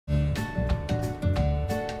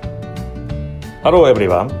Hello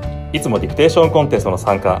everyone! いつもディクテーションコンテストの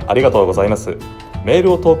参加ありがとうございます。メー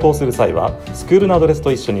ルを投稿する際は、スクールのアドレス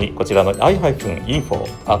と一緒にこちらの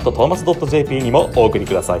i-info@thomas.jp にもお送り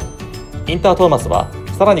ください。インタートーマスは、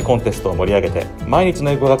さらにコンテストを盛り上げて、毎日の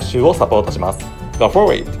英語学習をサポートします。Go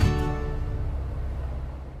for it!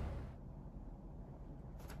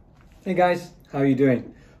 Hey guys, how are you doing?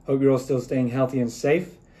 Hope you're all still staying healthy and safe.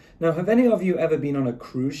 Now, have any of you ever been on a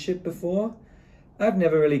cruise ship before? I've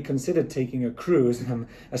never really considered taking a cruise, and I'm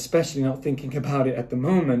especially not thinking about it at the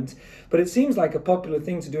moment, but it seems like a popular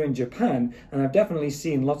thing to do in Japan, and I've definitely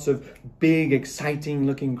seen lots of big, exciting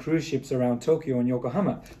looking cruise ships around Tokyo and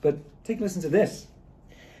Yokohama. But take a listen to this.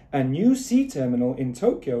 A new sea terminal in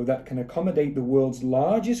Tokyo that can accommodate the world's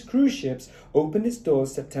largest cruise ships opened its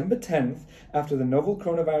doors September 10th after the novel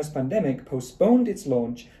coronavirus pandemic postponed its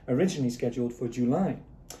launch, originally scheduled for July.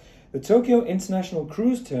 The Tokyo International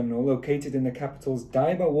Cruise Terminal, located in the capital's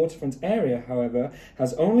Daiba waterfront area, however,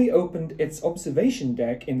 has only opened its observation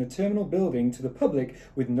deck in the terminal building to the public,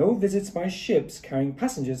 with no visits by ships carrying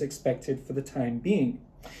passengers expected for the time being.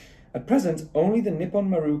 At present, only the Nippon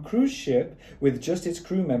Maru cruise ship, with just its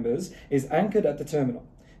crew members, is anchored at the terminal.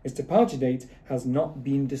 Its departure date has not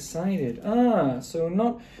been decided. So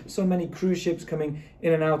not so many cruise ships coming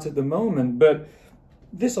in and out at the moment, but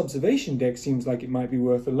this observation deck seems like it might be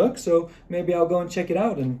worth a look, so maybe I'll go and check it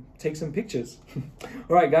out and take some pictures.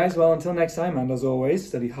 Alright guys, well until next time, and as always,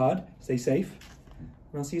 study hard, stay safe,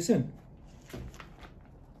 and I'll see you soon.